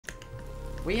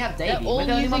We have Davey. We're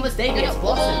the only one with Davey. It's They're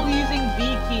all Blossom. using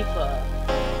Beekeeper.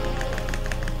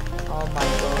 Oh my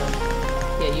god.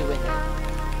 Yeah, you win it.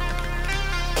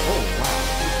 Oh wow.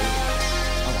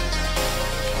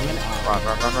 I'm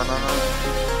gonna Run.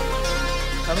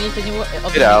 I mean, can you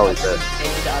Get out with it.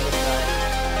 the other side?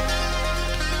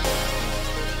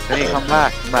 Can you come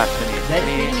back? Can There's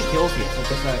you? any kills here, so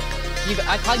just like...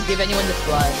 I can't give anyone the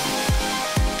slide.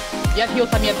 You have heal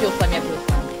time, Yeah,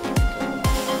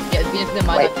 it's gonna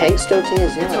mind. Wait, Pink's still tier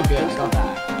 0. It's all good, it's not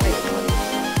bad.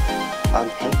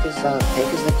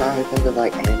 Pink is the guy who played with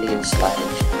like Andy and Slash.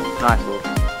 Nice little.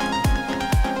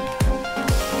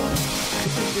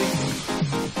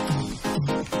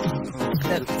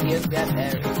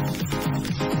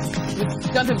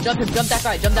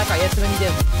 Jump that guy, yes, when you do.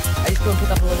 I just don't pick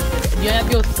up a little bit. You don't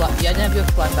have your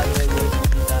slime, by the way,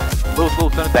 Little,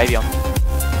 send a baby on.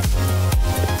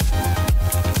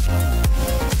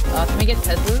 can we get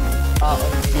Tesla?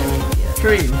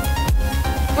 Cream.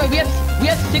 Wait, we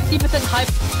have 60% hype.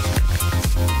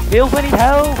 Heals, I need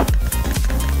help!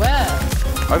 Where?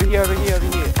 Over here.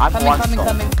 I'm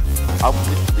Coming. I'm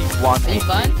literally one. Are you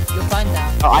fine? You're fine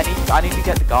now. Oh, I need to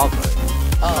get the guard though.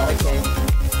 Oh, okay.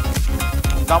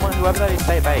 Someone, whoever that is,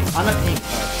 stay base. I'm a pink.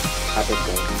 I did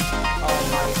good. Oh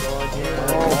my god, yeah.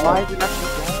 Oh, why is it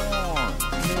actually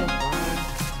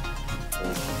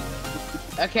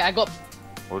gone? Okay, I got...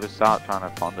 We'll just start trying to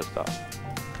ponder stuff.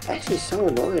 Actually, so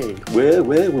annoying. Where?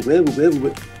 Wait,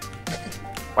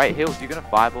 Hills, you're gonna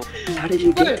fireball? How did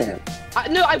you get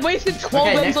that? No, I wasted 12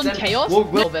 Okay, rounds on next Chaos. we'll-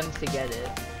 12 rounds to get it.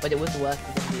 But it was worth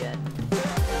it in the end.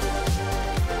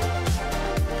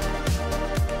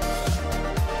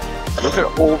 Look at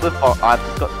all the I've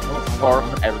just got horror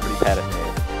from everybody's head at me.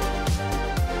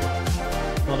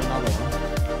 Not another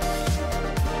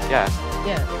one. Yeah,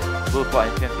 Yeah. little fly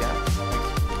intense, yeah.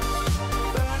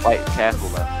 Wait, careful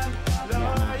though.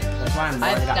 That's why I'm I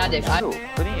have worried about static. that. Cool,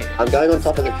 couldn't you? I'm going on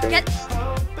top of the tree.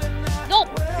 No!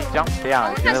 He jumped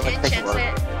down. No one has enchants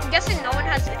it. I'm guessing no one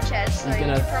has enchants, so He's you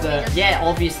gonna probably just... yeah,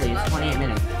 obviously, it's 28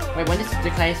 minutes. Wait, when does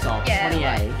decay stop? Yeah.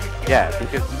 28. Yeah,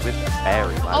 because with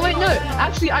Airy, man. Oh wait, no.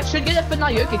 Actually, I should get it for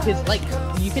Nayoka because, like,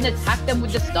 you can attack them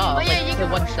with the star. Oh, yeah, like, you the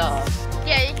can- one star.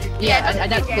 Yeah,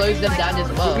 And that slows them down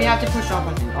as well. We have to push up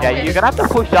on him. Yeah, you're gonna have to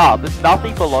push up. There's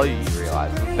nothing below you, you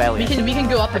realise. There's barely We can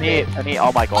go up a bit.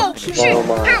 oh my god. Oh, shoot! Oh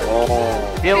my Ow!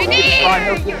 god. Hills,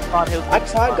 Grenade! Hills. I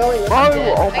tried going Bro,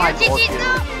 up. oh my I did god. it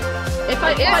now! If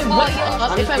I work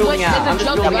up, if I work building out, I'm in the just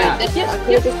jump building right, out. then yes.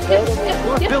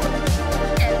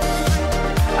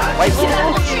 Wait,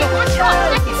 Watch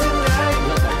out!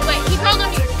 Wait, he crawled on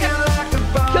you.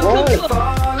 Kill.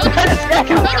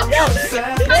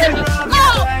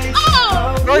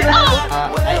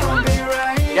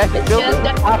 yes, build it.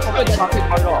 That's good.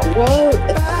 Whoa!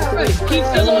 He's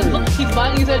still on block. He's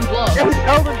buying his own block.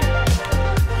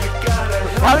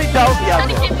 How many tells you have?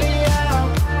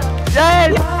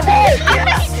 Yes!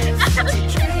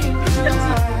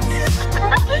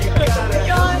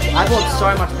 I bought so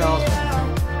much girls.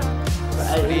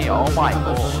 Oh my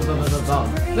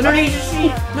god. No, he's just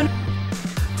shit. No.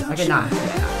 Okay, nah.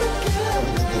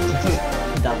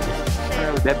 Double.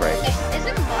 Dead break.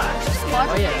 Isn't Mark?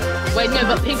 Oh yeah. Wait, no,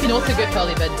 but Pink can also go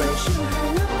early bed break.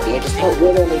 Yeah, just put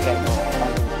wood on me, get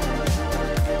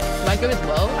Can I go as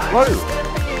well? Whoa!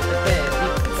 Okay.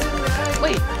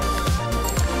 Wait.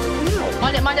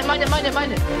 Mind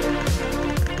it.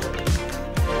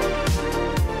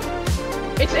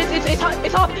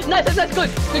 It's hot. Nice. Good.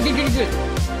 GG.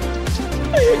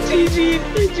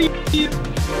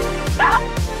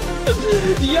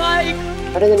 Yikes.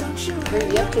 Better than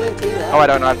you have TNT now. Oh, I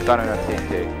don't have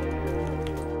TNT.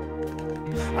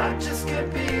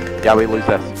 Yeah, we lose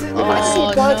this. I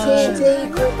see got TNT.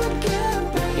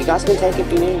 You guys can take it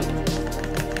if you need.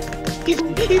 He's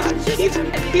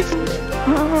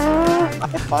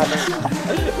 5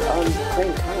 Green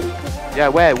come. Yeah,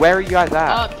 where are you guys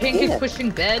at? Pink is Yeah. pushing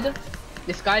bed.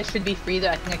 This guy should be free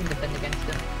though. I think I can defend against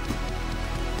him.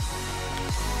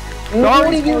 What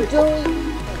are you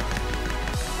doing?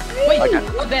 Wait,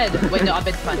 Okay. our bed. Wait, no, our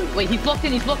bed's fine. Wait, he's blocked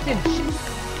in.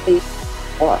 Shit.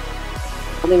 What?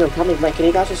 I'm coming, mate. Can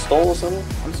you guys just stall or something?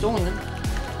 I'm stalling him.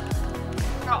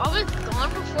 Bro, I was gone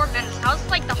for 4 minutes. How's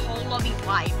like the whole lobby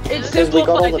live? It's Because we simple,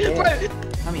 got all the bro.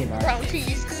 Come here, bro. Bro, he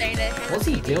used to say that. What's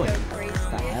he doing?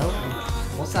 What the hell?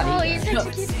 What's that? Oh, even? he's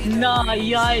executing. Nah,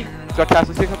 yikes. Got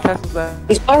castles there.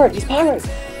 He's pirate.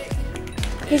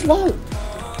 He's low.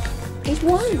 He's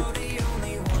 1.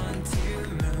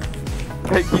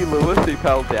 Thank you, Lewis, who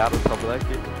fell down on top of that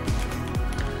kid.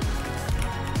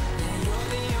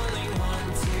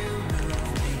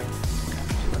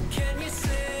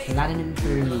 Letting him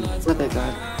through. It's not that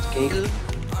guy. Geek.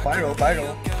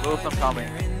 Viral. Lewis, I'm coming.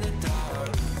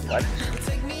 What?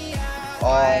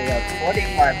 Oh, yeah,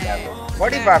 45 level.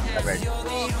 45 level.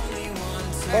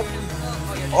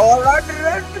 Oh, run!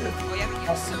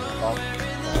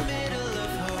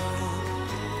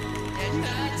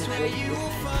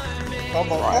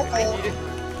 Come on.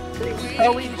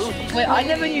 Wait, I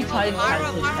never knew Titan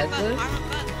cancelled Tesla.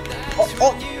 Oh,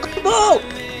 no!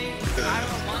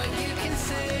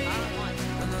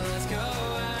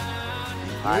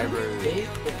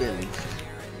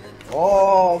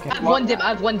 Oh, okay. I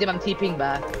have one dim, I'm TPing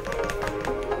back.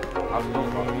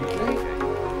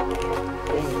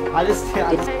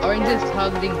 Orange is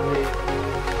targeting blue.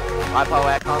 I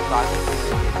can't cycle.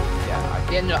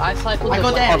 Yeah, no, I cycled. I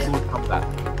got that. Come back.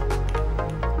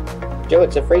 Joe,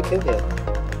 it's a free kill here.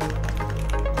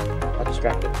 I'm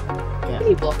distracted.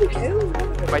 He blocked me.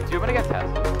 Wait, do you want to get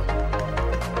Tesla?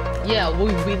 Yeah, we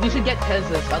should get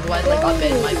Teslas, otherwise like our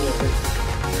bed might be.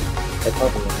 They're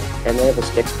probably not. And they have the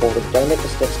sticks forward. Don't make the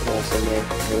sticks pass in there.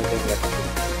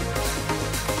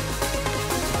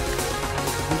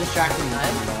 I'm distracting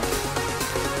them.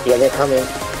 Yeah, they're coming.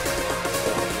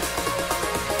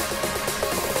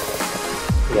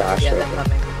 Yeah,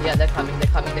 Yeah, they're coming.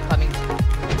 They're coming.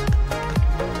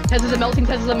 Teslas are melting.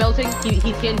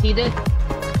 He TNT'd it.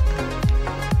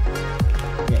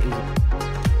 Yeah, easy.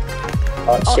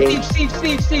 Oh, Oh, see?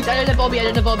 Siege. I don't have Bobby.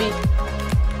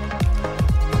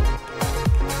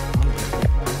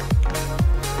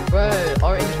 Bro,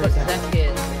 Orange got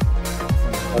second.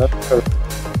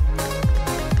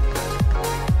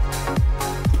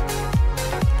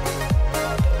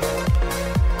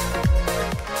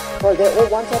 Bro, they're all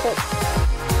one tap it.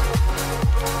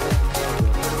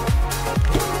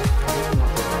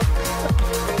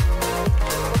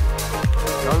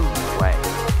 No way.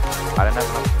 I don't have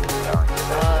enough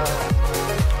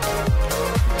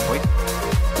Wait.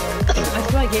 I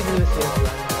swear I gave Lewis a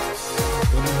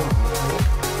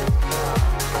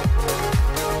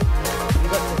You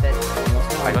got the bed.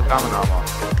 I got diamond armor.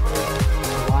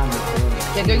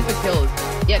 They're going for kills.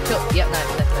 Yeah, kill. Yeah,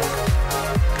 nice. That's it.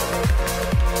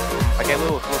 Okay,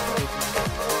 Lewis.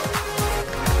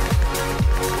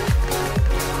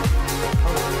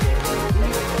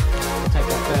 Take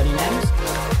that 30 names.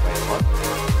 Wait, what?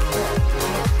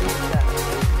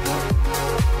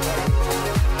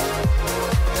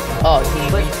 Oh, he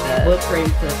reset. Look for him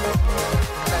to...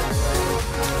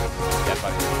 Yeah,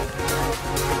 buddy.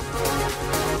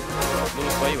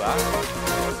 Lewis, where you at?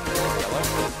 Yellow?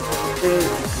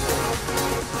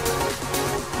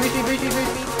 Breach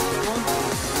me.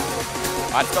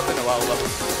 I stopped in a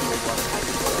while.